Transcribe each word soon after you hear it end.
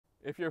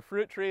If your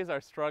fruit trees are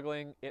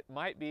struggling, it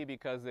might be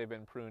because they've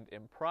been pruned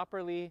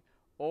improperly,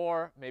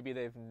 or maybe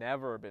they've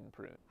never been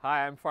pruned.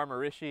 Hi, I'm Farmer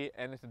Rishi,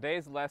 and in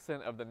today's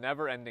lesson of the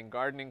Never-Ending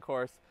Gardening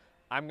course,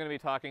 I'm going to be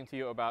talking to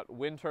you about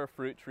winter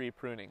fruit tree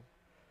pruning.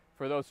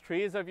 For those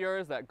trees of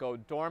yours that go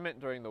dormant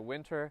during the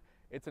winter,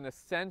 it's an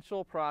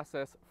essential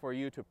process for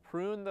you to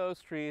prune those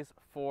trees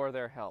for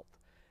their health.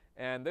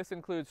 And this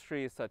includes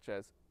trees such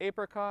as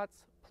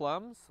apricots,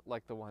 plums,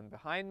 like the one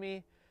behind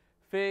me,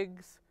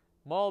 figs,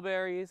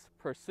 mulberries,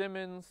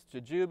 persimmons,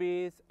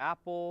 jujubes,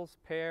 apples,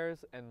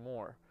 pears, and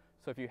more.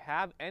 So if you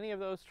have any of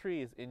those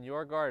trees in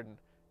your garden,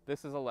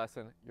 this is a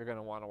lesson you're going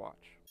to want to watch.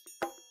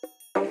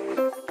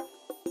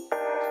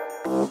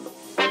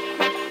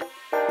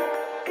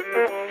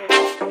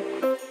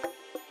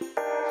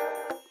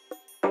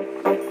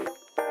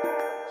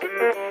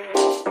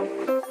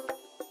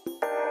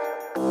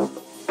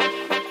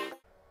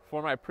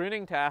 For my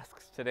pruning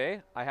tasks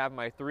today, I have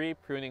my 3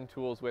 pruning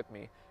tools with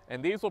me,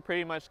 and these will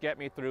pretty much get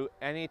me through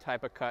any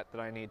type of cut that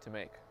I need to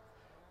make.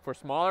 For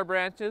smaller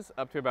branches,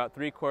 up to about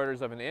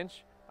 3/4 of an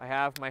inch, I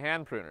have my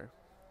hand pruner.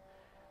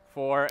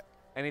 For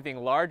anything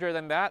larger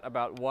than that,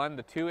 about 1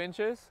 to 2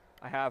 inches,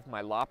 I have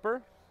my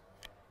lopper.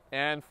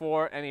 And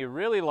for any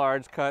really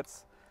large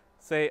cuts,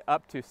 say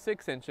up to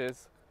 6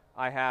 inches,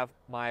 I have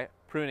my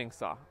pruning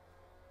saw.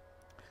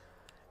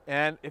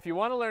 And if you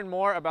want to learn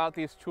more about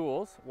these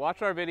tools,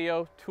 watch our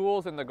video,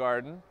 Tools in the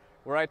Garden,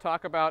 where I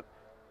talk about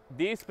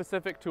these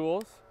specific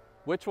tools,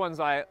 which ones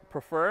I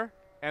prefer,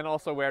 and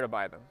also where to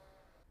buy them.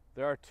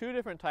 There are 2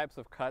 different types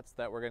of cuts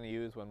that we're going to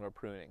use when we're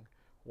pruning.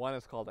 One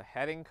is called a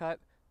heading cut,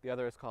 the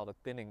other is called a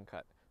thinning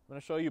cut. I'm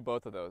going to show you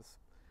both of those.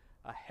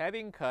 A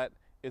heading cut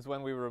is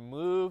when we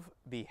remove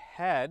the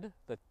head,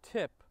 the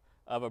tip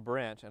of a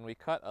branch, and we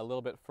cut a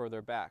little bit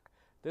further back.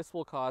 This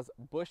will cause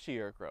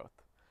bushier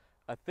growth.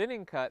 A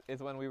thinning cut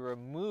is when we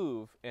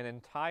remove an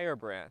entire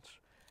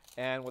branch,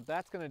 and what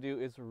that's going to do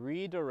is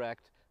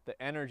redirect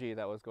the energy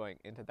that was going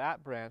into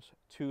that branch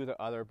to the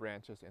other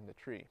branches in the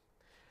tree.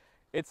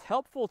 It's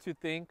helpful to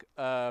think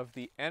of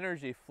the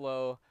energy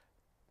flow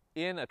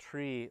in a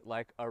tree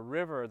like a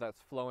river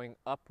that's flowing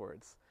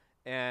upwards,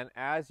 and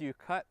as you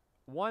cut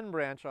one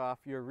branch off,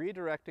 you're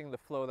redirecting the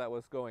flow that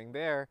was going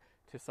there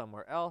to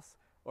somewhere else,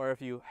 or if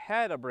you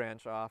head a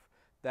branch off,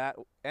 that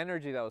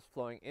energy that was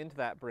flowing into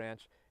that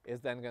branch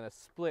is then going to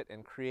split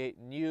and create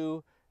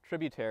new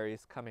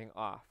tributaries coming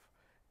off,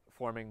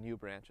 forming new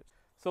branches.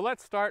 So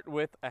let's start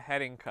with a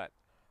heading cut.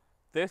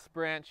 This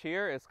branch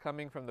here is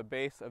coming from the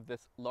base of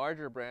this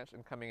larger branch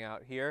and coming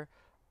out here.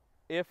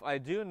 If I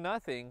do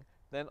nothing,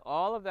 then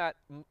all of that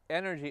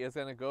energy is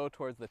going to go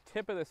towards the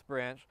tip of this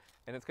branch,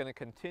 and it's going to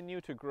continue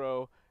to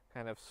grow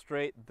kind of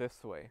straight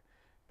this way.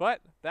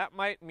 But that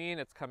might mean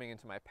it's coming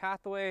into my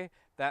pathway.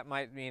 That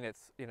might mean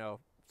it's,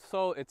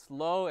 so it's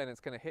low and it's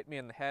going to hit me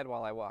in the head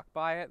while I walk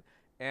by it.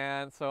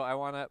 And so I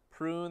want to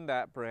prune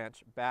that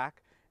branch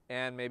back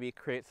and maybe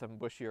create some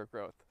bushier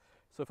growth.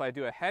 So if I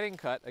do a heading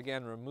cut,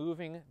 again,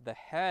 removing the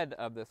head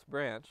of this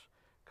branch,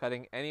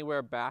 cutting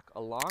anywhere back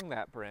along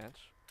that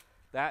branch,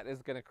 that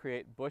is going to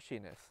create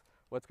bushiness.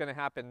 What's going to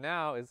happen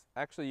now is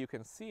actually you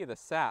can see the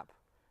sap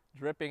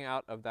dripping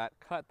out of that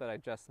cut that I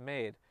just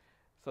made.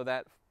 So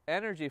that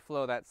energy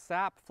flow, that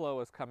sap flow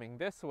is coming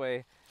this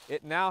way.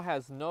 It now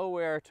has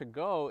nowhere to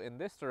go in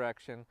this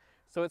direction,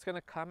 so it's going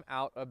to come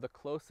out of the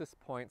closest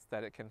points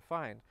that it can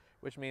find,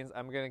 which means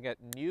I'm going to get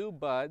new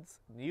buds,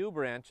 new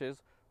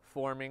branches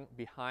forming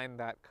behind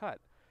that cut.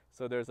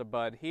 So there's a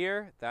bud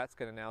here, that's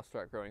going to now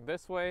start growing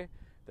this way.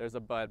 There's a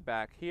bud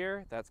back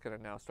here, that's going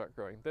to now start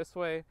growing this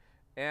way.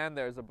 And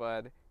there's a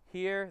bud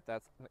here,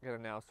 that's going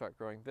to now start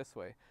growing this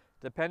way.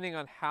 Depending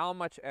on how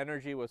much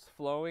energy was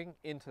flowing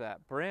into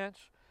that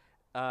branch,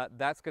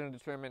 that's going to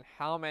determine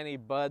how many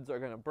buds are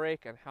going to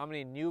break and how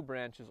many new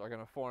branches are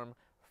going to form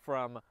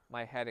from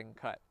my heading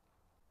cut.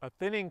 A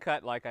thinning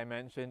cut, like I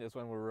mentioned, is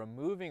when we're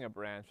removing a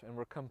branch and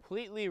we're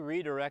completely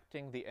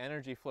redirecting the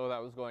energy flow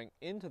that was going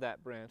into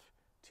that branch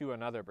to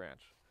another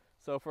branch.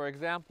 So for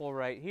example,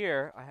 right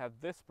here, I have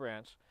this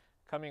branch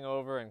coming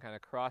over and kind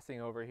of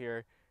crossing over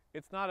here.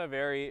 It's not a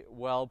very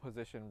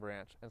well-positioned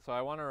branch, and so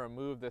I want to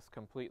remove this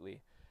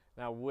completely.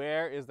 Now,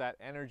 where is that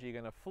energy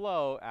going to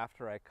flow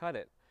after I cut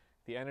it?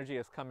 The energy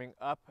is coming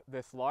up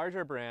this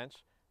larger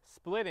branch,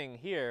 splitting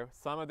here,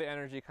 some of the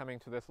energy coming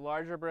to this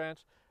larger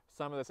branch,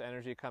 some of this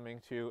energy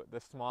coming to the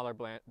smaller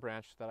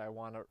branch that I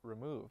want to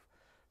remove.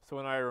 So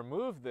when I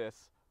remove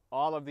this,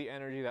 all of the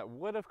energy that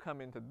would have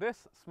come into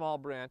this small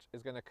branch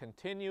is going to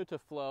continue to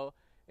flow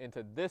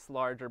into this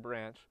larger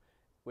branch,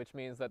 which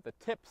means that the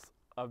tips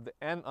of the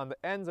on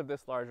the ends of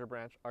this larger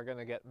branch are going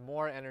to get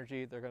more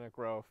energy, they're going to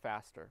grow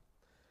faster.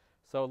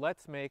 So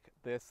let's make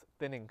this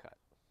thinning cut.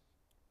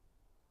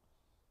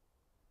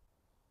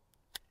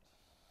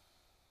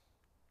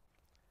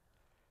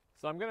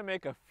 So I'm going to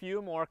make a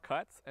few more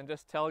cuts and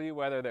just tell you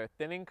whether they're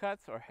thinning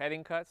cuts or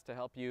heading cuts to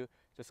help you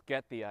just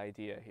get the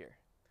idea here.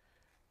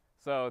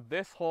 So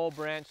this whole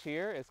branch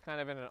here is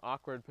kind of in an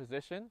awkward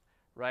position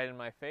right in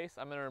my face.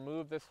 I'm going to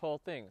remove this whole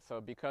thing.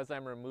 So because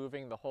I'm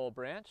removing the whole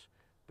branch,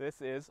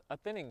 this is a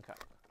thinning cut.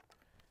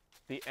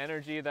 the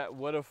energy that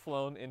would have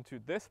flown into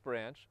this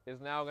branch is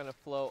now going to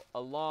flow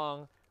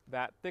along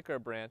that thicker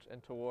branch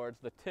and towards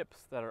the tips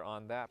that are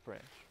on that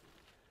branch.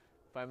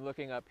 If I'm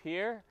looking up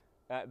here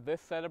at this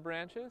set of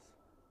branches,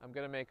 I'm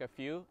going to make a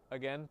few,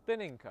 again,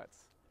 thinning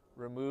cuts,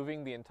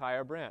 removing the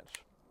entire branch.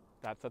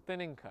 That's a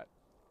thinning cut.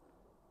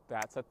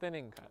 That's a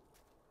thinning cut.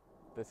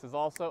 This is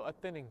also a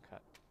thinning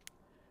cut.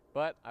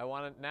 But I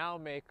want to now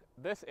make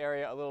this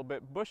area a little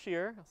bit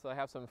bushier, so I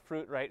have some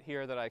fruit right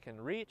here that I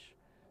can reach.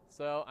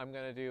 So I'm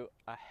going to do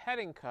a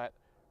heading cut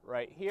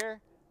right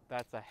here.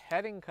 That's a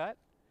heading cut.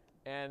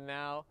 And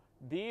now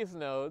these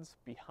nodes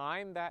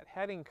behind that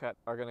heading cut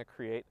are going to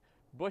create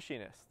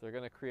bushiness. They're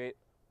going to create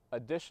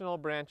additional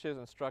branches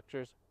and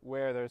structures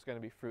where there's going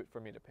to be fruit for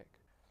me to pick.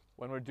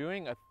 When we're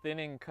doing a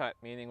thinning cut,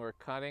 meaning we're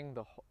cutting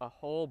a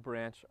whole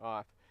branch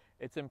off,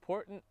 it's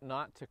important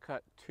not to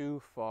cut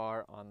too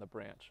far on the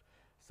branch.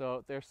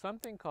 So there's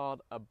something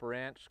called a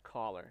branch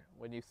collar.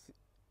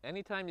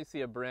 Anytime you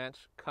see a branch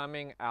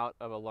coming out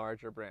of a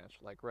larger branch,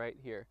 like right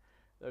here,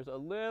 there's a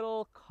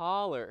little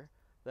collar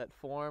that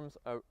forms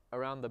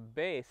around the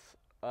base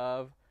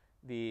of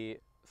the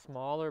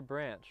smaller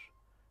branch,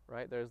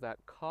 right? There's that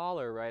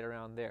collar right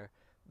around there.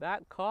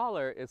 That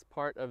collar is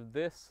part of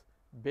this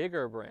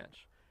bigger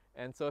branch.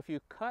 And so if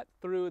you cut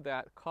through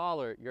that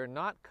collar, you're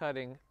not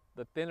cutting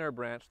the thinner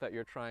branch that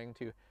you're trying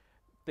to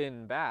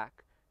thin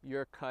back,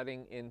 you're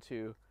cutting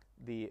into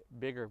the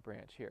bigger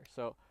branch here.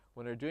 So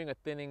when we're doing a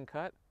thinning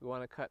cut, we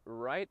want to cut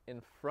right in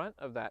front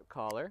of that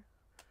collar.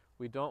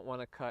 We don't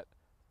want to cut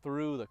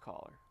through the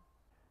collar.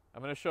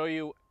 I'm going to show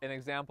you an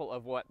example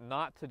of what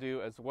not to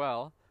do as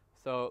well.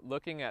 So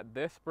looking at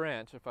this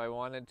branch, if I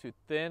wanted to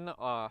thin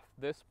off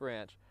this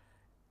branch,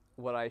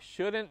 what I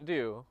shouldn't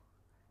do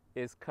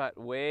is cut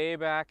way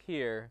back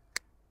here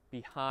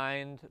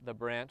behind the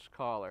branch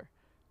collar.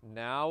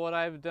 Now what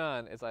I've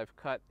done is I've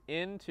cut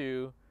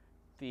into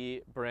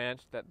the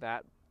branch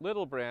that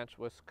little branch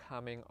was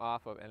coming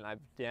off of, and I've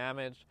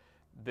damaged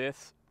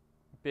this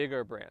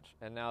bigger branch.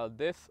 And now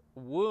this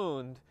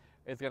wound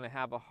is going to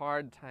have a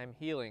hard time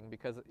healing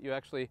because you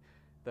actually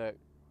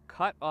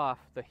cut off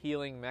the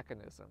healing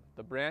mechanism.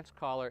 The branch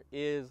collar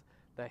is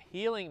the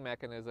healing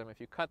mechanism. If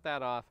you cut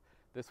that off,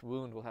 this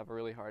wound will have a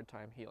really hard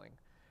time healing.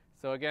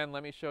 So again,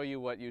 let me show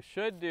you what you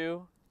should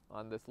do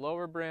on this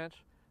lower branch.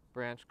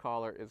 Branch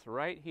collar is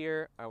right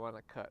here. I want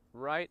to cut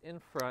right in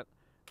front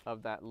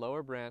of that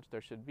lower branch.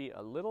 There should be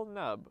a little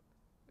nub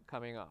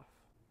coming off.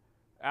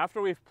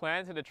 After we've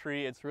planted a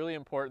tree, it's really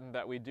important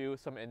that we do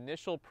some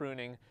initial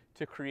pruning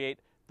to create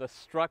the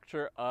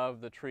structure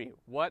of the tree.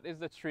 What is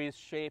the tree's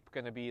shape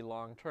going to be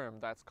long term?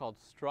 That's called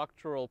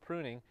structural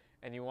pruning,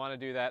 and you want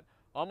to do that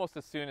almost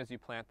as soon as you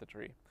plant the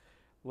tree.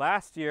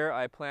 Last year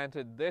I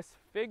planted this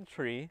fig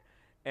tree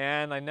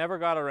and I never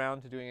got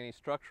around to doing any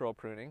structural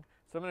pruning,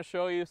 so I'm going to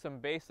show you some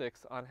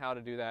basics on how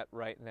to do that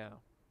right now.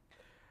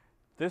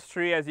 This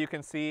tree, as you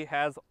can see,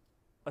 has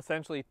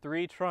essentially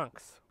 3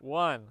 trunks.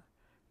 1,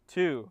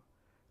 2,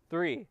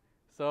 3.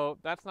 So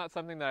that's not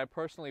something that I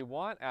personally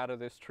want out of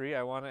this tree.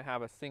 I want to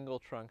have a single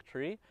trunk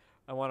tree.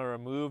 I want to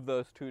remove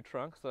those 2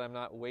 trunks so that I'm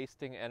not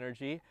wasting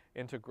energy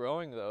into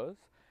growing those.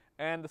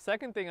 And the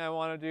second thing I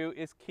want to do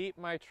is keep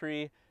my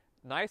tree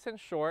nice and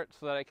short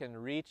so that I can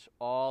reach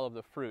all of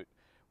the fruit.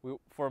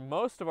 For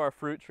most of our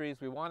fruit trees,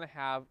 we want to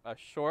have a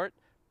short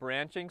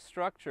branching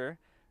structure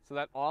so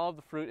that all of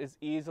the fruit is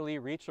easily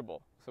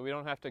reachable. So we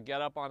don't have to get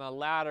up on a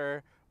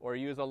ladder or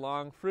use a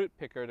long fruit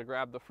picker to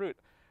grab the fruit.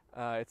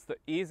 It's the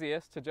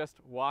easiest to just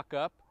walk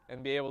up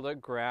and be able to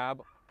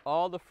grab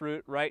all the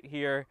fruit right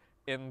here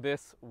in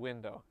this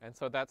window. And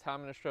so that's how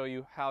I'm going to show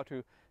you how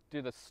to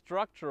do the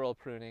structural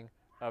pruning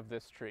of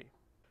this tree.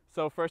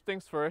 So first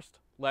things first,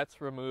 let's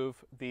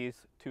remove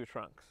these 2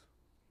 trunks.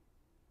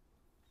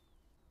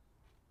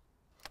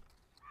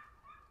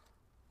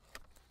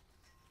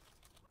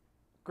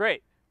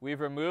 Great, we've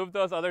removed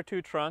those other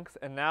 2 trunks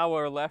and now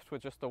we're left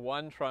with just the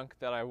 1 trunk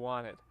that I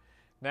wanted.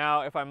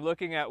 Now if I'm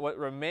looking at what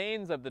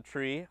remains of the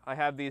tree, I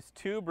have these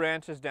 2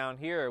 branches down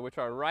here which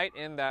are right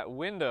in that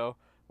window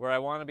where I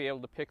want to be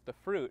able to pick the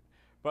fruit.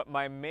 But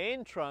my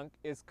main trunk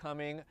is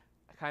coming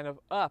kind of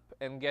up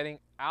and getting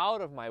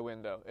out of my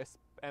window.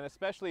 And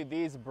especially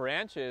these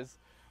branches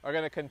are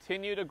going to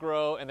continue to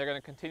grow, and they're going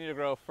to continue to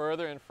grow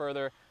further and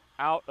further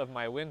out of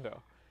my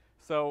window.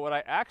 So what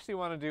I actually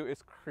want to do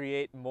is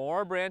create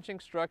more branching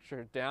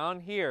structure down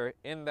here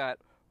in that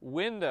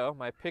window,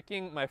 my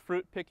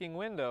fruit picking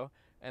window.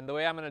 And the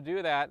way I'm going to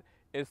do that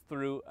is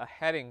through a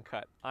heading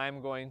cut.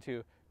 I'm going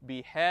to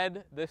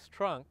behead this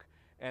trunk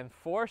and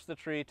force the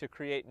tree to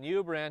create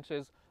new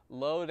branches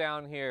low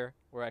down here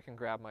where I can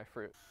grab my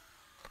fruit.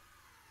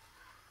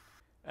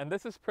 And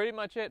this is pretty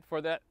much it for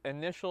that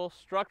initial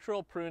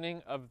structural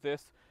pruning of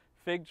this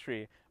fig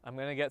tree. I'm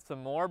going to get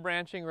some more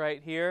branching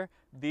right here.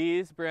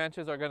 These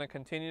branches are going to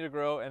continue to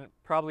grow and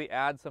probably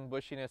add some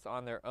bushiness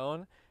on their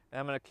own. And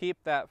I'm going to keep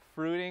that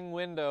fruiting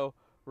window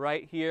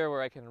right here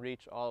where I can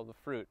reach all of the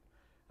fruit.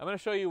 I'm going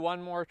to show you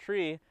one more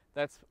tree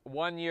that's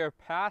 1 year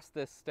past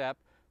this step,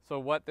 so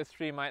what this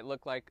tree might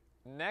look like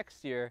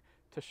next year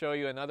to show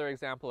you another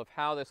example of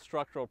how this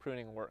structural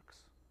pruning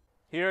works.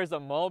 Here's a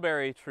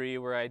mulberry tree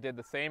where I did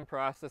the same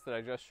process that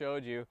I just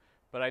showed you,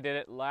 but I did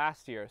it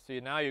last year. So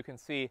now you can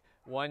see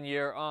 1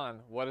 year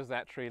on, what does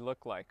that tree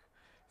look like?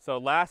 So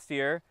last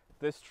year,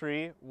 this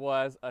tree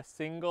was a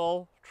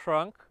single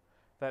trunk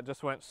that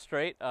just went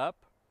straight up,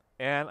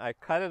 and I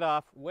cut it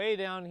off way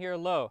down here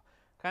low,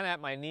 kind of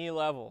at my knee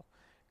level,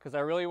 because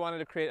I really wanted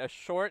to create a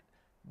short,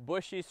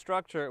 bushy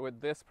structure with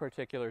this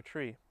particular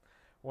tree.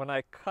 When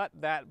I cut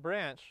that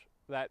branch,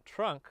 that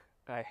trunk,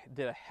 I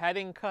did a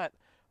heading cut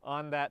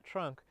on that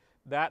trunk,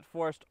 that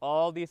forced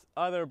all these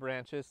other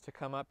branches to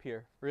come up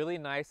here, really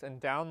nice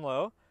and down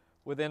low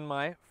within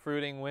my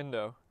fruiting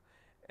window,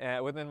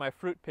 within my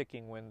fruit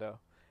picking window.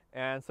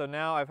 And so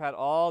now I've had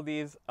all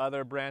these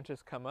other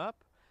branches come up,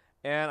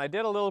 and I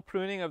did a little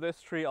pruning of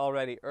this tree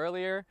already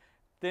earlier,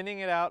 thinning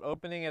it out,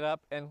 opening it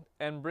up,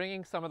 and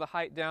bringing some of the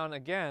height down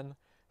again,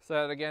 so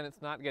that again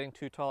it's not getting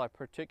too tall. I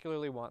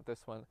particularly want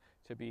this one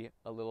to be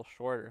a little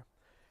shorter.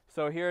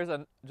 So here's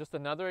just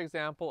another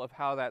example of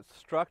how that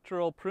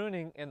structural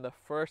pruning in the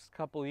first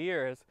couple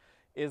years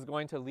is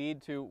going to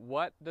lead to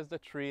what does the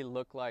tree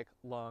look like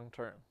long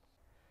term.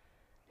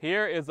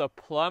 Here is a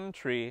plum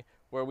tree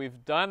where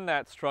we've done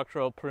that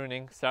structural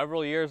pruning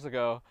several years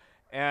ago,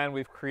 and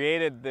we've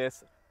created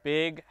this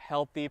big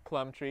healthy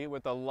plum tree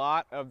with a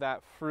lot of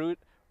that fruit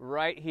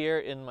right here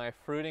in my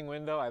fruiting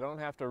window. I don't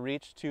have to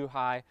reach too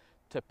high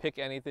to pick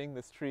anything.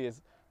 This tree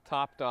is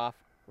topped off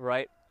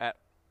right at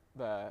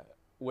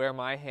where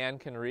my hand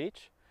can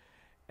reach.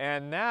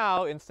 And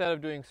now, instead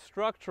of doing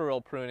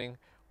structural pruning,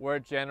 we're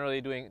generally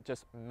doing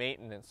just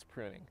maintenance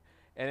pruning.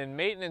 And in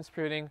maintenance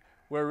pruning,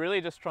 we're really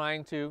just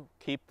trying to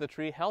keep the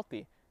tree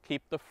healthy,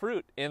 keep the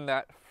fruit in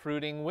that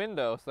fruiting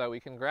window so that we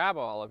can grab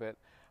all of it,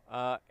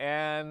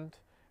 and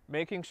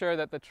making sure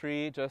that the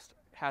tree just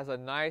has a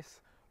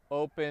nice,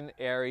 open,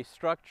 airy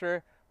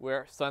structure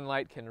where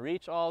sunlight can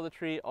reach all the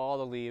tree, all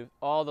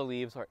the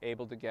leaves are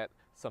able to get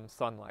some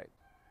sunlight.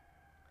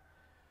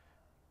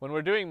 When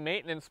we're doing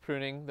maintenance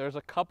pruning, there's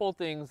a couple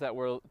things that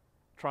we're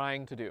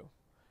trying to do.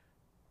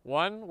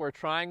 One, we're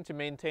trying to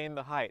maintain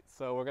the height.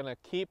 So we're going to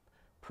keep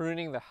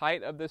pruning the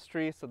height of this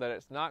tree so that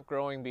it's not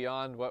growing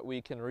beyond what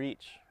we can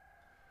reach.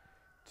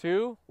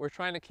 Two, we're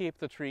trying to keep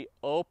the tree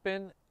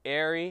open,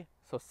 airy,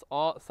 so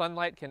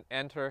sunlight can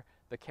enter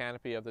the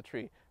canopy of the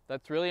tree.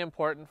 That's really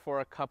important for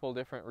a couple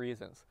different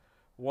reasons.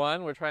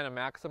 One, we're trying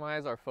to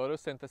maximize our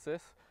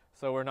photosynthesis,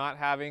 so we're not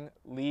having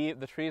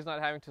the tree's not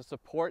having to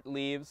support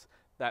leaves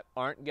that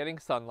aren't getting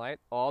sunlight.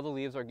 All the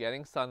leaves are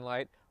getting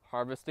sunlight,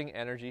 harvesting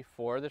energy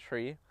for the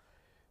tree.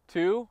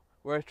 Two,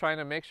 we're trying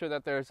to make sure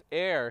that there's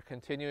air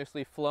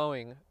continuously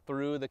flowing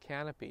through the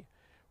canopy.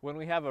 When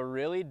we have a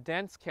really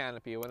dense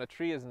canopy, when a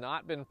tree has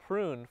not been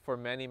pruned for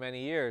many,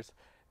 many years,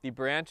 the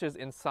branches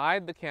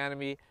inside the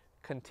canopy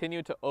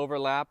continue to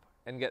overlap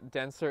and get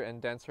denser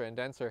and denser and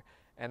denser,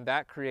 and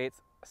that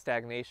creates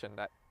stagnation.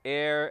 That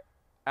air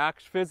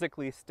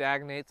physically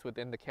stagnates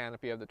within the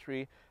canopy of the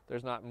tree.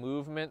 There's not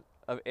movement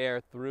of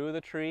air through the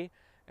tree,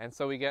 and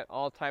so we get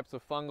all types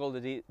of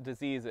fungal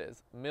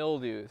diseases,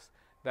 mildews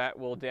that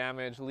will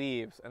damage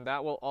leaves, and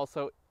that will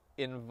also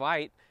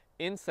invite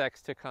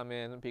insects to come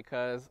in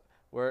because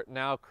we're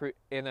now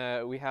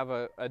we have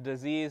a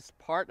diseased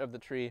part of the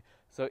tree,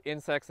 so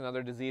insects and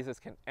other diseases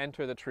can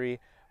enter the tree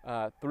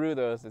through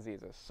those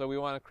diseases. So we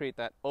want to create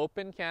that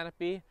open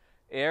canopy,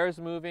 air is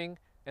moving,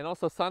 and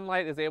also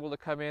sunlight is able to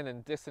come in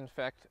and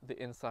disinfect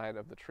the inside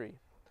of the tree.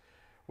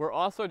 We're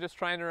also just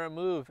trying to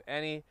remove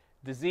any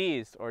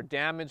diseased or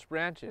damaged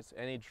branches,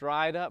 any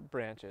dried up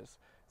branches.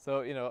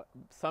 So, you know,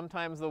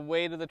 sometimes the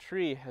weight of the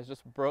tree has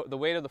just the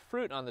weight of the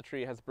fruit on the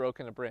tree has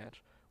broken a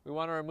branch. We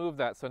want to remove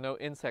that so no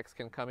insects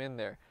can come in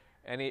there.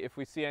 If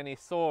we see any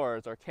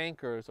sores or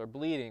cankers or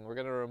bleeding, we're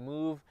going to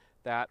remove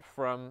that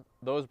from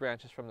those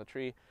branches from the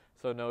tree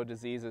so no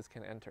diseases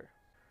can enter.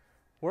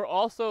 We're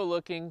also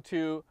looking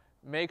to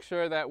make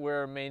sure that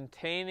we're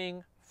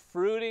maintaining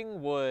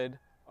fruiting wood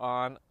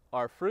on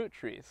our fruit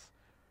trees.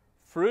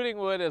 Fruiting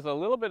wood is a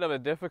little bit of a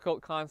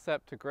difficult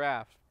concept to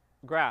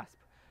grasp,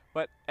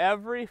 but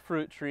every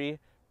fruit tree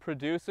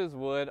produces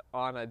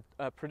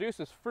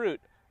produces fruit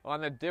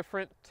on a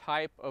different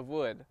type of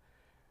wood.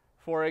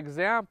 For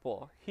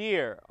example,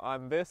 here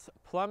on this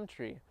plum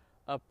tree,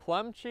 a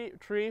plum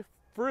tree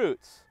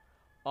fruits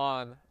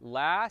on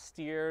last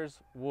year's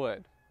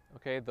wood.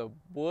 Okay, the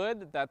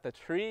wood that the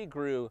tree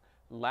grew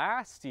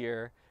last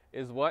year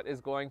is what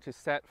is going to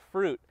set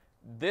fruit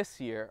this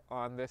year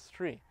on this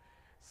tree.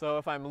 So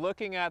if I'm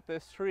looking at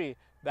this tree,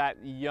 that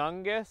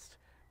youngest,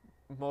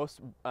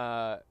 most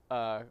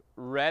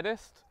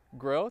reddest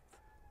growth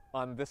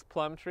on this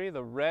plum tree,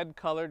 the red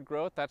colored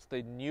growth, that's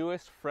the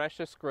newest,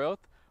 freshest growth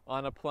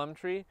on a plum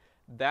tree,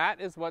 that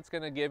is what's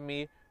going to give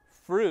me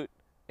fruit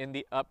in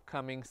the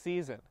upcoming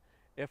season.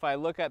 If I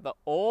look at the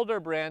older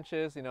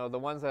branches, you know, the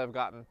ones that have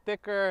gotten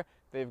thicker,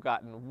 they've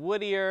gotten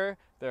woodier,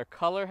 their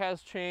color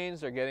has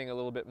changed, they're getting a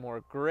little bit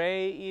more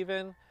gray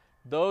even,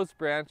 those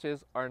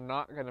branches are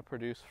not going to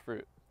produce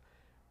fruit.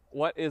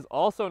 What is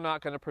also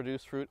not going to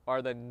produce fruit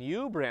are the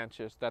new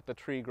branches that the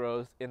tree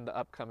grows in the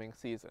upcoming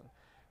season.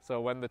 So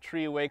when the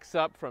tree wakes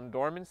up from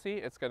dormancy,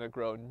 it's going to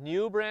grow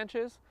new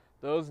branches.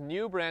 Those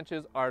new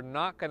branches are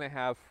not going to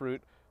have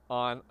fruit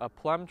on a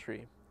plum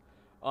tree.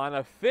 On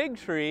a fig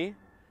tree's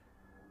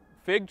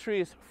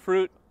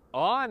fruit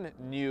on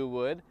new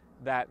wood,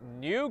 that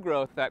new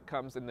growth that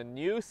comes in the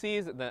new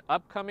season, the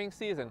upcoming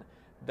season,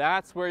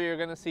 that's where you're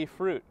going to see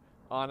fruit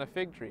on a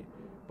fig tree,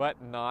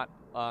 but not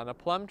on a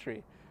plum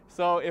tree.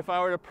 So if I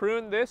were to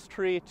prune this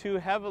tree too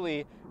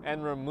heavily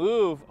and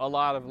remove a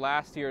lot of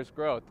last year's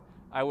growth,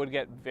 I would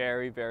get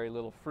very, very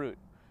little fruit.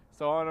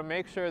 So I want to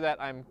make sure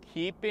that I'm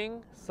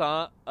keeping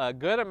a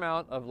good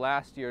amount of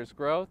last year's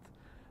growth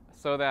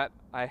so that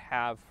I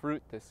have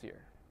fruit this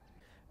year.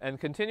 And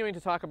continuing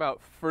to talk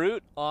about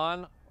fruit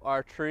on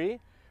our tree,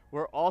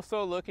 we're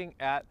also looking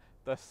at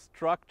the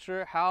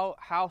structure,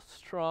 how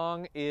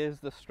strong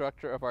is the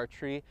structure of our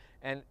tree,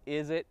 and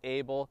is it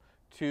able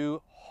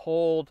to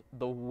hold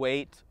the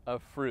weight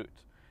of fruit.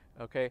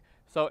 Okay,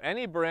 so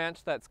any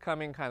branch that's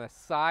coming kind of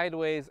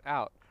sideways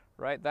out,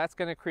 right, that's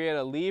going to create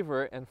a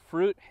lever, and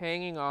fruit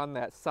hanging on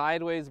that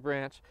sideways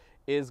branch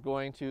is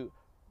going to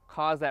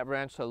cause that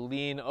branch to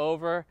lean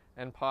over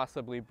and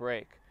possibly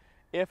break.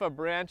 If a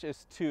branch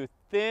is too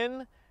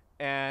thin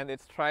and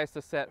it tries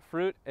to set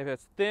fruit, if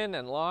it's thin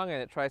and long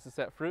and it tries to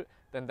set fruit,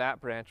 then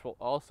that branch will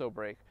also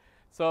break.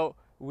 So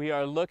we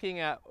are looking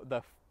at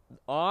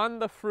on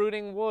the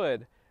fruiting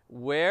wood,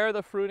 where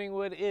the fruiting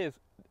wood is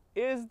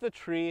the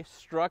tree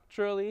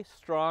structurally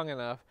strong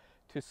enough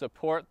to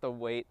support the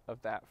weight of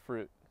that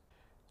fruit?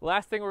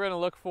 Last thing we're going to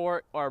look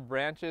for are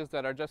branches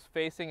that are just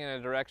facing in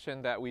a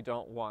direction that we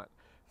don't want.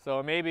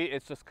 So maybe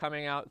it's just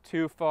coming out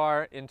too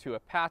far into a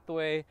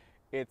pathway,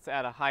 it's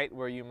at a height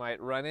where you might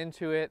run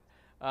into it,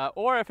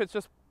 or if it's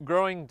just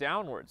growing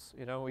downwards.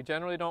 You know, we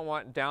generally don't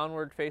want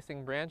downward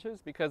facing branches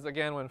because,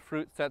 again, when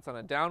fruit sets on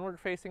a downward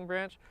facing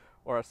branch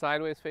or a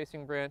sideways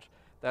facing branch,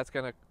 that's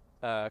going to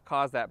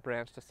cause that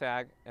branch to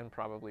sag and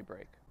probably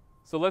break.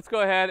 So let's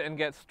go ahead and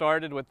get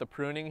started with the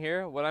pruning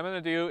here. What I'm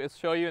going to do is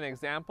show you an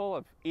example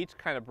of each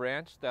kind of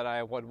branch that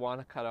I would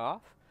want to cut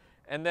off,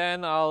 and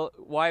then I'll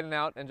widen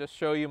out and just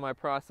show you my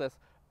process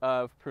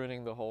of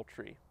pruning the whole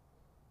tree.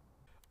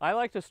 I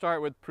like to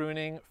start with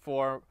pruning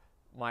for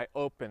my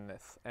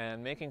openness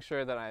and making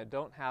sure that I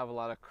don't have a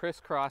lot of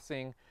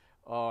crisscrossing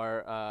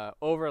or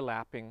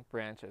overlapping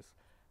branches.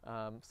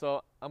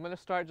 So I'm going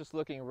to start just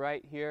looking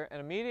right here,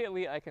 and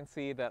immediately I can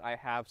see that I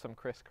have some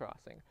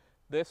crisscrossing.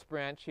 This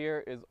branch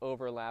here is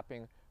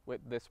overlapping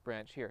with this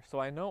branch here. So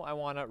I know I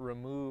want to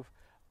remove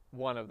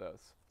one of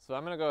those. So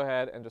I'm going to go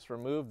ahead and just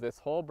remove this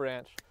whole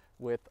branch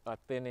with a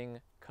thinning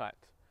cut.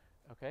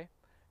 Okay?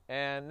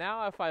 And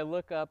now if I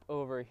look up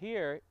over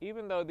here,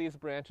 even though these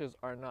branches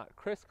are not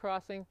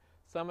crisscrossing,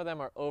 some of them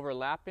are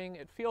overlapping,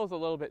 it feels a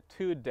little bit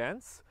too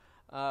dense,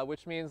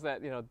 which means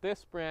that, you know,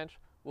 this branch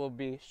will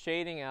be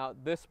shading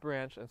out this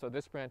branch, and so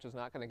this branch is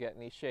not going to get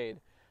any shade.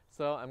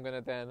 So I'm going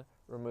to then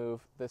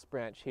remove this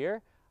branch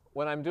here.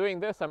 When I'm doing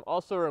this, I'm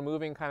also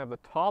removing kind of the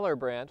taller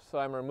branch, so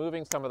I'm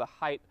removing some of the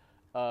height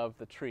of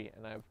the tree,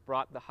 and I've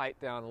brought the height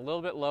down a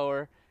little bit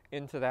lower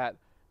into that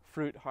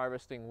fruit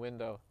harvesting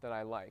window that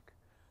I like.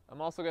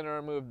 I'm also going to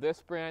remove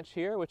this branch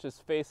here, which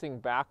is facing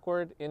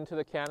backward into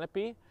the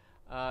canopy.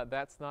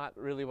 That's not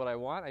really what I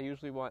want. I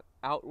usually want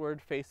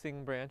outward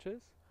facing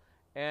branches.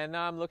 And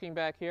now I'm looking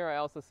back here, I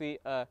also see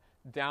a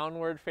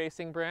downward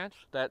facing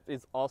branch that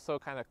is also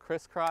kind of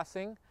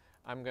crisscrossing.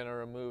 I'm going to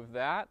remove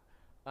that.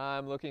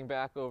 I'm looking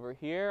back over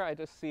here, I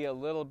just see a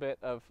little bit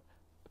of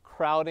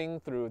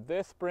crowding through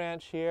this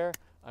branch here.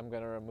 I'm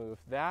going to remove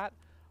that.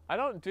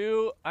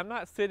 I'm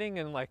not sitting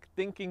and like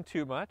thinking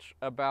too much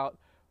about,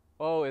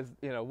 oh,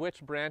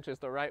 which branch is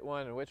the right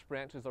one and which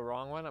branch is the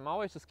wrong one. I'm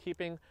always just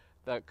keeping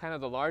the kind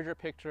of the larger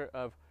picture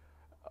of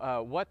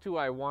what do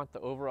I want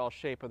the overall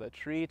shape of the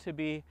tree to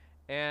be,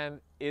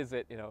 and is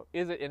it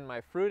in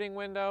my fruiting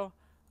window?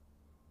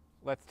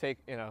 Let's take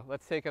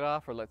it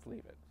off, or let's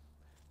leave it.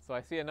 So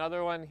I see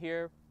another one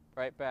here,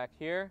 right back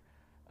here,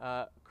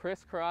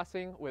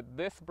 crisscrossing with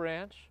this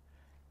branch,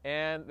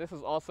 and this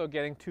is also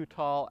getting too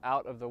tall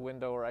out of the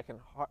window where I can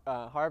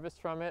harvest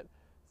from it,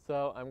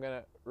 so I'm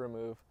going to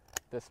remove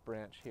this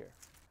branch here.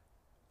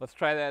 Let's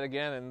try that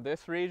again in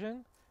this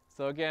region.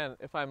 So again,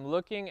 if I'm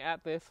looking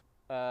at this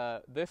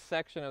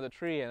section of the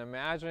tree and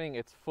imagining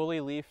it's fully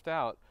leafed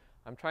out,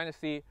 I'm trying to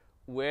see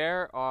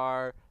where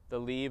are the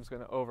leaves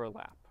going to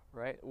overlap.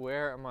 Right?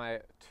 Where am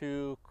I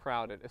too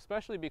crowded?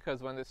 Especially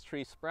because when this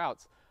tree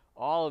sprouts,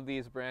 all of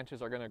these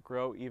branches are going to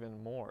grow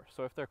even more.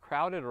 So if they're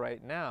crowded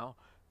right now,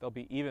 they'll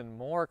be even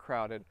more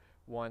crowded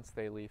once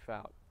they leaf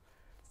out.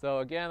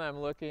 So again,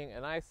 I'm looking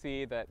and I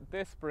see that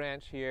this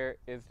branch here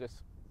is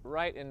just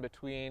right in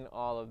between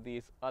all of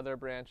these other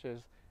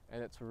branches,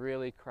 and it's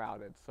really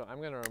crowded. So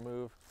I'm going to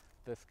remove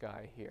this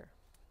guy here.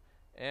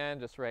 And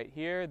just right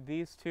here,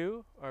 these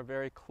two are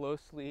very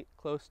close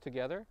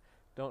together.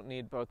 Don't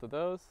need both of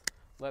those.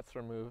 Let's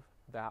remove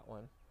that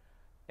one.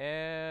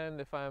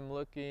 And if I'm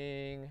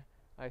looking,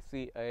 I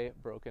see a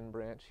broken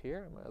branch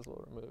here. I might as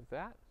well remove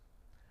that.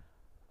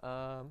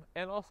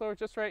 And also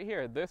just right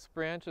here, this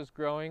branch is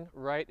growing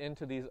right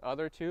into these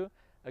other two.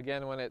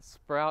 Again, when it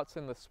sprouts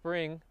in the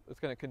spring, it's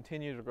going to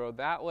continue to grow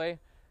that way,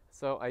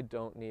 so I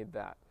don't need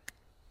that.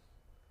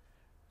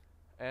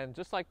 And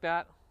just like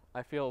that,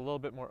 I feel a little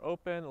bit more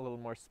open, a little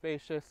more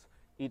spacious.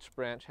 Each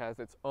branch has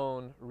its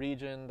own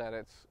region that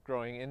it's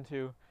growing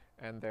into,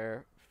 and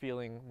they're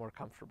feeling more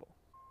comfortable.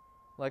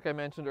 Like I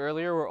mentioned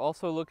earlier, we're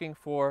also looking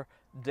for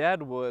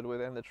dead wood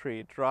within the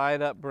tree,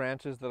 dried up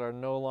branches that are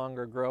no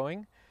longer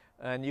growing.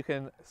 And you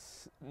can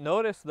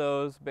notice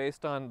those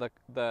based on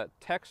the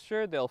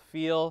texture. They'll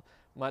feel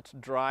much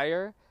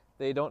drier.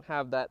 They don't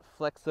have that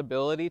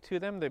flexibility to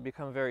them. They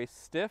become very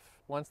stiff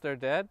once they're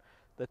dead.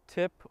 The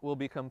tip will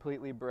be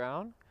completely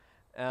brown,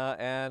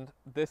 and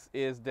this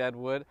is dead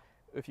wood.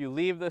 If you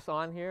leave this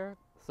on here,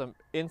 some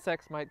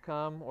insects might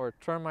come or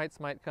termites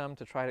might come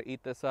to try to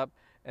eat this up,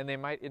 and they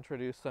might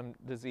introduce some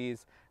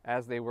disease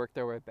as they work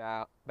their way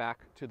back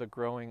to the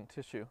growing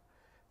tissue.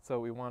 So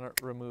we want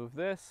to remove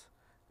this,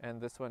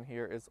 and this one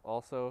here is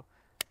also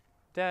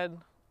dead.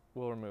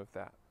 We'll remove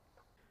that.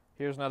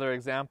 Here's another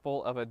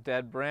example of a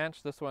dead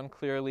branch. This one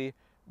clearly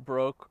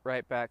broke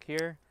right back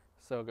here,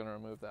 so I'm going to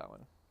remove that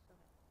one.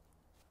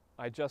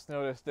 I just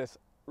noticed this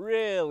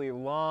really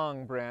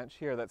long branch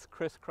here that's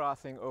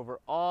crisscrossing over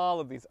all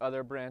of these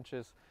other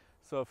branches.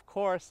 So of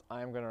course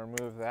I'm going to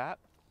remove that.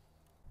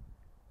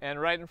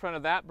 And right in front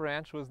of that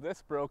branch was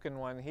this broken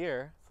one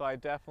here, so I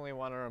definitely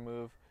want to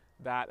remove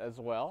that as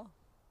well.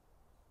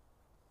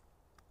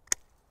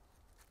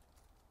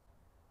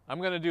 I'm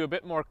going to do a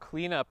bit more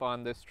cleanup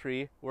on this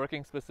tree,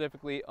 working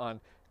specifically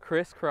on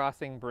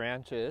crisscrossing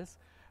branches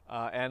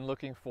and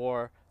looking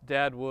for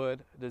dead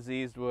wood,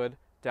 diseased wood,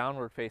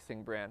 downward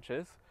facing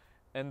branches.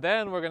 And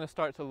then we're going to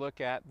start to look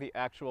at the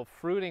actual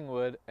fruiting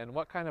wood and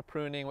what kind of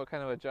pruning, what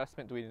kind of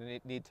adjustment do we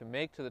need to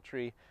make to the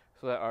tree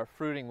so that our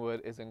fruiting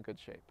wood is in good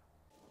shape.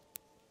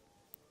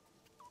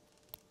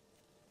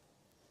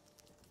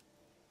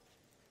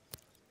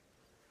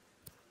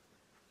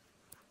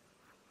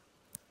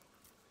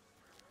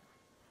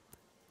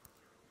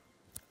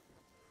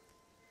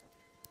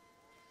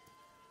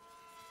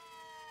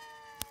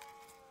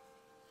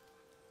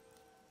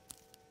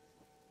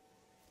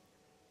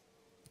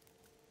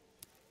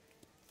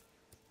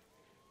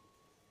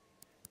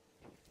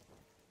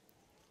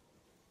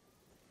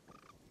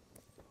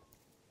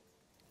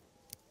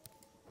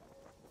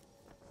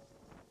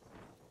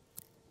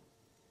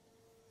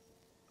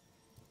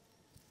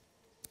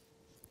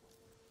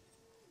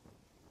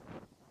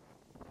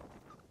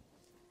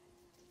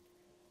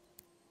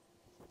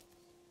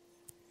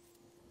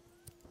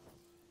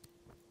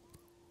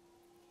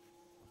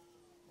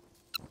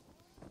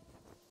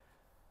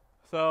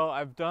 So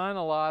I've done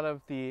a lot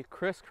of the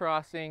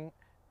crisscrossing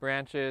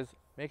branches,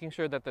 making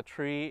sure that the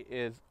tree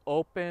is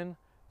open,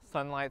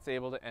 sunlight's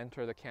able to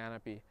enter the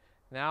canopy.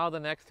 Now the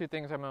next two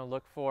things I'm going to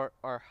look for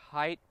are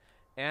height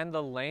and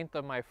the length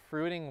of my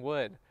fruiting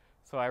wood.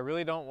 So I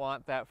really don't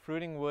want that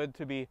fruiting wood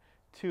to be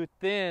too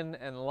thin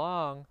and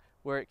long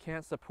where it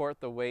can't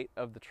support the weight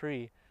of the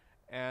tree.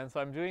 And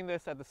so I'm doing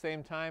this at the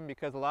same time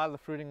because a lot of the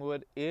fruiting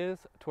wood is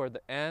toward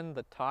the end,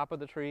 the top of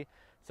the tree.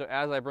 So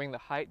as I bring the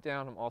height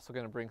down, I'm also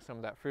going to bring some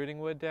of that fruiting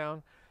wood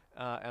down.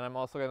 And I'm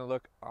also going to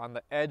look on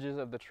the edges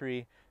of the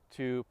tree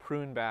to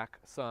prune back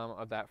some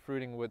of that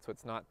fruiting wood so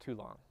it's not too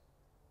long.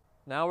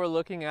 Now we're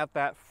looking at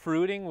that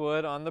fruiting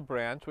wood on the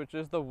branch, which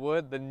is the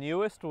wood, the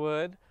newest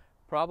wood,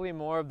 probably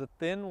more of the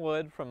thin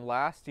wood from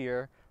last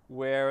year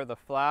where the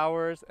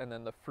flowers and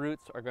then the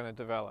fruits are going to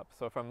develop.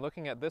 So if I'm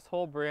looking at this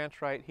whole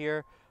branch right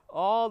here,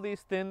 all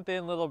these thin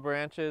little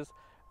branches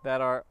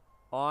that are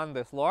on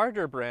this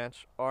larger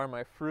branch are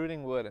my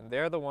fruiting wood, and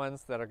they're the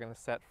ones that are going to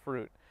set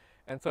fruit.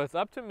 And so it's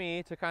up to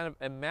me to kind of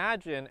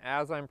imagine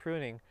as I'm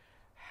pruning,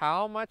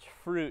 how much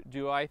fruit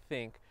do I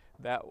think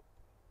that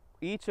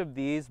each of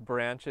these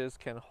branches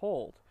can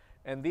hold?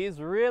 And these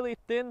really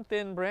thin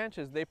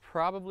branches, they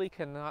probably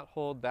cannot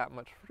hold that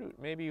much fruit.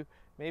 Maybe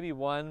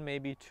one,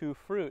 maybe two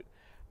fruit.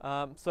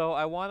 So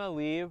I want to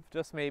leave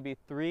just maybe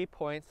 3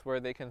 points where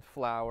they can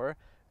flower.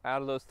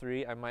 Out of those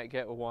 3, I might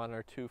get 1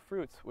 or 2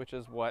 fruits, which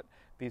is what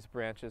these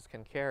branches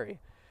can carry.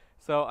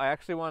 So I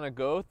actually want to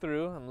go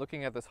through, I'm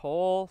looking at this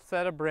whole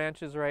set of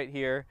branches right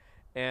here,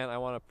 and I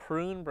want to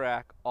prune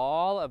back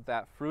all of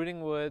that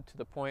fruiting wood to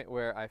the point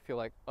where I feel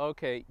like,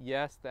 okay,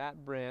 yes,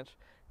 that branch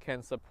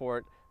can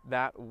support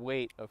that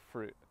weight of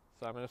fruit.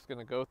 So I'm just going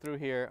to go through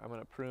here, I'm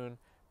going to prune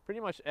pretty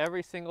much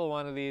every single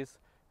one of these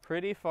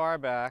pretty far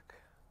back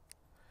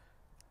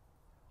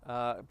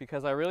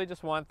because I really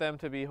just want them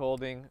to be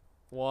holding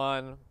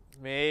 1,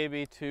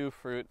 maybe 2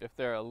 fruit if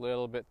they're a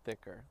little bit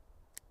thicker.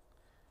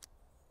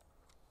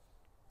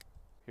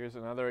 Here's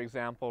another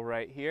example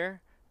right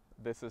here.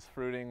 This is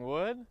fruiting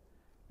wood.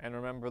 And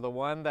remember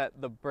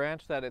the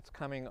branch that it's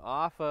coming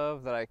off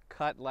of that I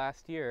cut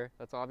last year,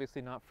 that's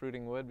obviously not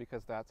fruiting wood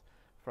because that's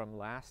from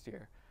last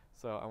year.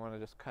 So I want to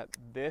just cut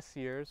this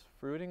year's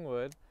fruiting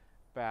wood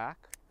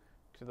back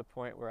to the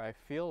point where I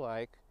feel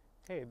like,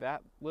 hey,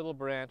 that little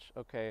branch,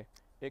 okay,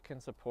 it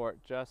can support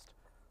just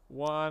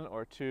 1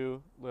 or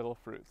 2 little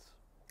fruits.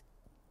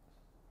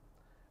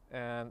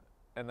 And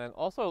then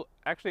also,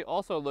 actually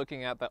also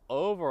looking at the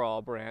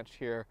overall branch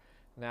here.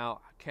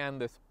 Now, can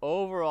this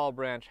overall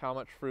branch, how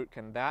much fruit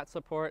can that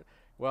support?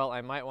 Well,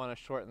 I might want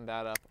to shorten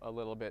that up a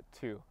little bit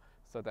too,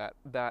 so that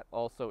that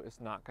also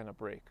is not going to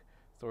break.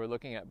 So we're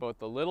looking at both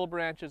the little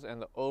branches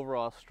and the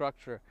overall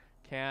structure.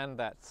 Can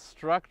that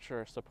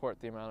structure support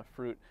the amount of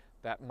fruit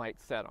that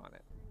might set on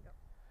it?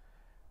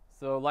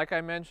 So like I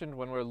mentioned,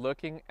 when we're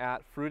looking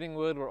at fruiting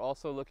wood, we're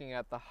also looking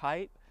at the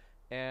height,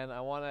 and I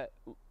want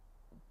to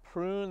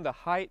prune the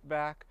height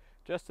back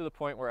just to the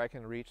point where I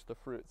can reach the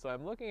fruit. So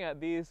I'm looking at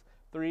these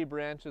 3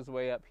 branches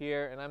way up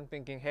here, and I'm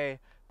thinking, hey,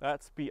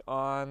 that's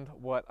beyond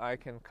what I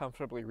can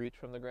comfortably reach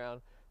from the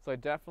ground. So I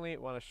definitely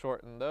want to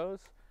shorten those.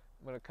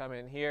 I'm going to come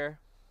in here.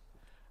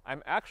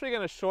 I'm actually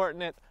going to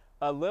shorten it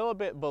a little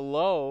bit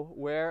below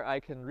where I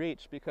can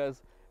reach,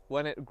 because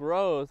when it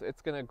grows,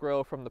 it's going to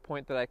grow from the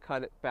point that I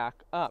cut it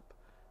back up.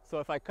 So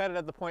if I cut it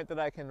at the point that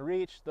I can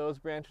reach, those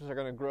branches are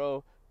going to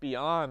grow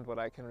beyond what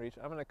I can reach.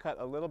 I'm going to cut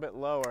a little bit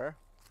lower.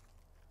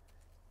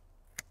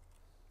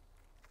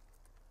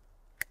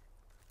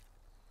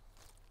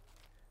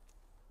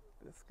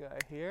 This guy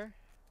here.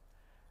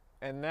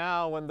 And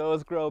now when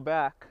those grow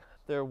back,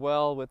 they're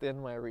well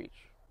within my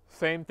reach.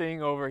 Same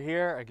thing over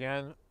here,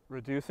 again,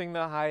 reducing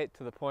the height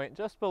to the point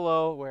just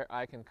below where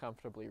I can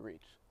comfortably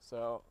reach.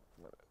 So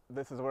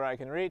this is where I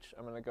can reach.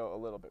 I'm going to go a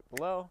little bit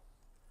below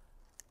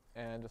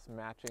and just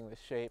matching the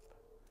shape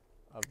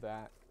of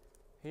that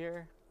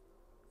here.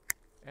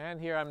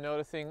 And here I'm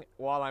noticing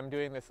while I'm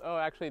doing this, oh,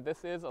 actually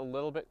this is a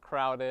little bit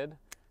crowded.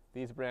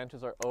 These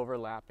branches are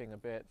overlapping a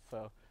bit,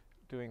 so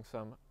doing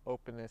some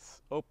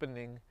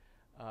opening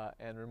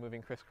and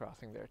removing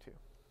crisscrossing there too.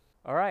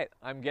 All right,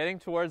 I'm getting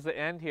towards the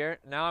end here.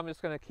 Now I'm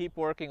just going to keep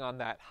working on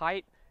that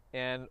height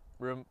and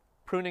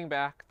pruning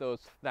back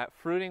that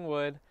fruiting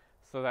wood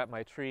so that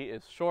my tree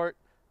is short,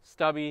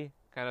 stubby,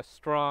 kind of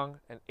strong,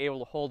 and able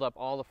to hold up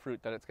all the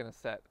fruit that it's going to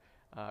set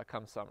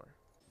come summer.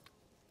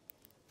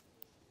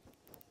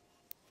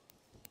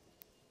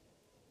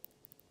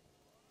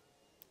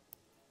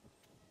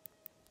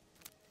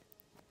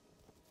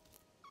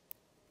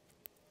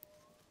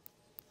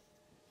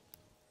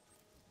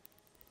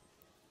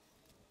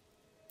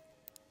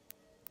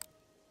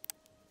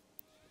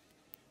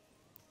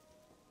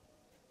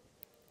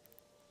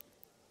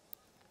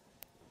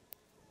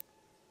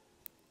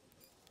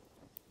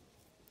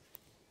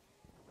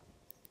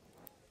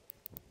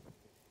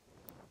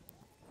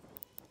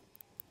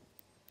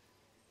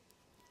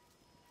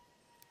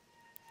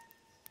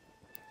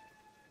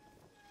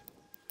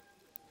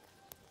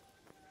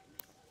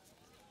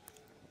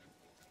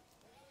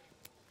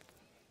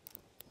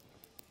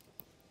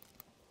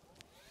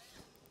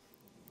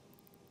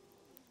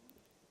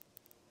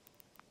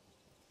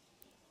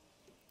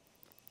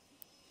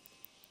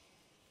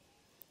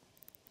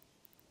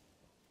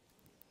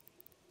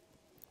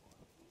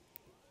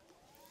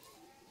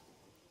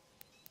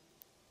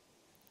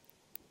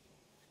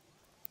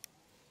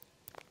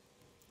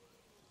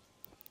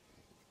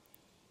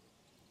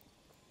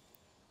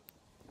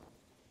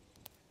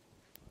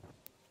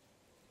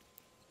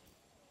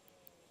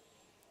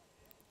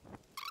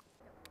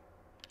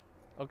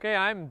 Okay,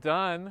 I'm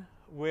done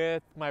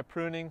with my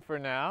pruning for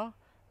now.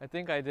 I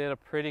think I did a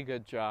pretty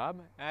good job.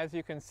 As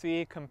you can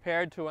see,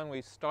 compared to when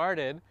we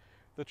started,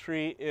 the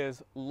tree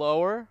is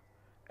lower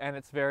and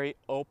it's very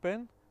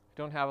open. We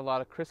don't have a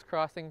lot of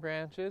crisscrossing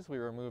branches. We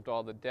removed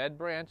all the dead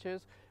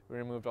branches. We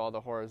removed all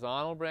the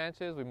horizontal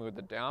branches. We moved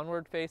the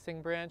downward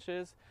facing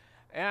branches.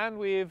 And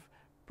we've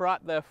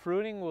brought the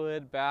fruiting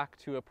wood back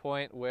to a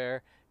point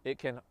where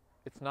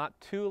it's not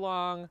too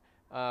long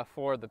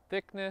for the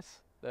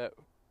thickness. The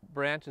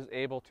branch is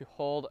able to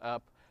hold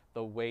up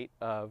the weight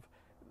of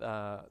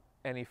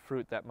any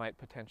fruit that might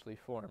potentially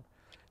form.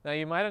 Now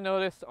you might have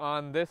noticed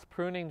on this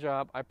pruning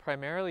job I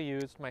primarily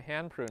used my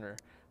hand pruner.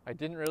 I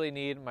didn't really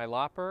need my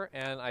lopper,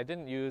 and I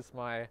didn't use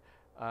my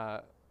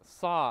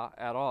saw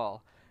at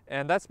all.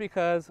 And that's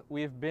because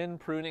we've been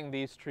pruning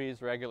these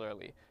trees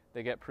regularly.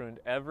 They get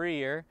pruned every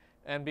year,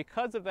 and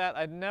because of that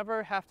I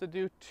never have to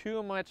do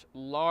too much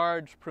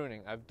large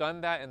pruning. I've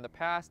done that in the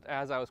past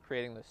as I was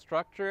creating the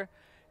structure.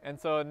 And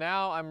so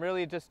now I'm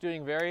really just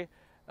doing very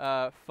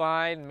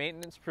fine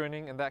maintenance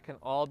pruning, and that can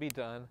all be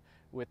done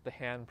with the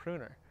hand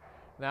pruner.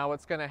 Now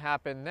what's going to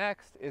happen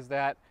next is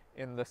that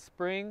in the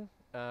spring,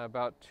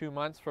 about 2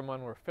 months from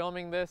when we're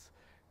filming this,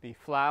 the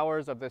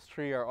flowers of this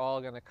tree are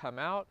all going to come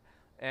out,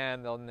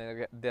 and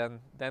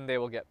then they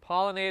will get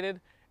pollinated,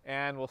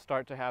 and we'll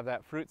start to have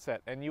that fruit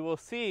set. And you will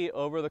see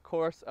over the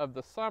course of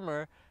the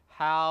summer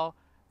how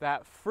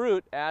that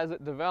fruit, as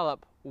it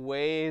develops,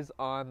 weighs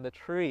on the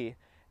tree.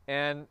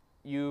 And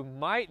you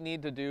might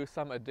need to do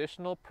some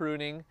additional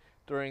pruning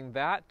during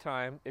that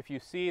time if you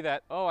see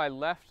that, oh, I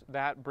left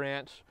that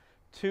branch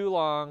too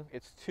long,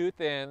 it's too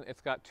thin,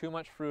 it's got too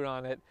much fruit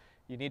on it.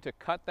 You need to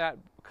cut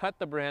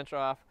the branch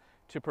off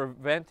to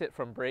prevent it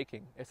from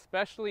breaking.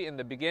 Especially in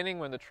the beginning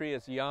when the tree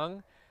is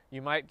young,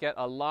 you might get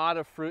a lot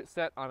of fruit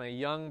set on a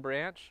young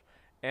branch,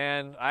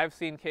 and I've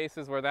seen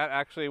cases where that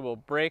actually will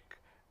break,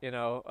 you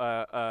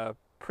know,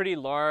 pretty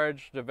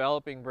large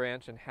developing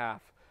branch in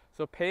half.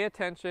 So pay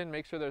attention,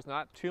 make sure there's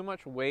not too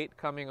much weight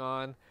coming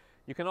on.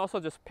 You can also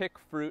just pick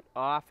fruit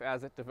off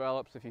as it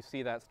develops if you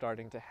see that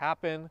starting to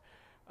happen.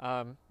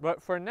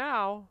 But for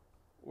now,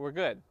 we're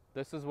good.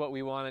 This is what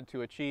we wanted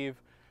to achieve: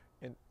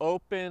 an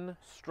open,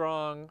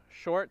 strong,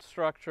 short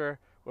structure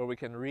where we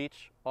can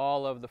reach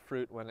all of the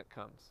fruit when it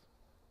comes.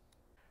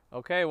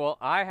 Okay, well,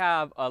 I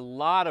have a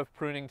lot of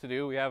pruning to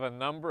do. We have a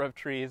number of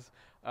trees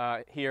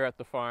here at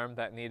the farm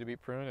that need to be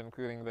pruned,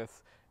 including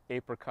this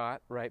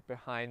apricot right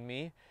behind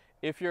me.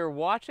 If you're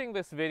watching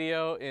this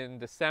video in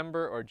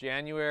December or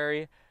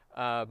January,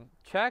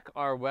 check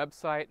our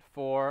website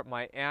for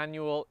my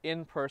annual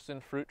in-person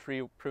fruit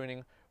tree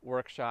pruning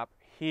workshop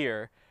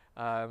here.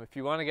 If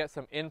you want to get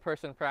some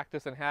in-person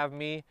practice and have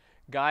me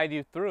guide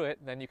you through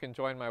it, then you can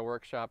join my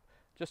workshop.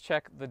 Just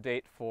check the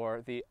date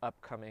for the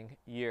upcoming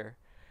year.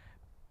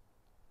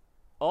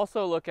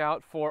 Also look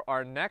out for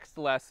our next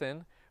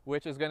lesson,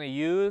 which is going to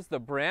use the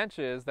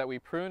branches that we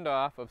pruned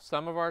off of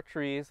some of our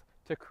trees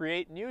to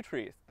create new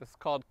trees. This is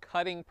called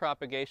cutting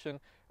propagation,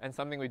 and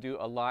something we do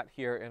a lot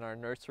here in our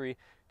nursery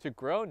to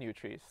grow new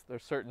trees.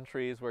 There's certain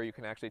trees where you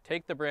can actually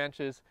take the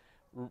branches,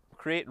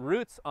 create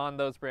roots on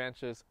those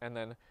branches, and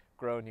then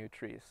grow new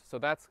trees. So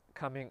that's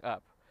coming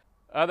up.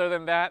 Other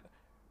than that,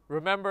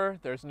 remember,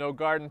 there's no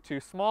garden too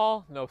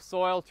small, no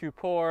soil too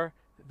poor.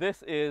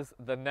 This is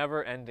the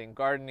never-ending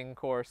gardening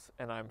course,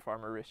 and I'm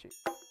Farmer Rishi.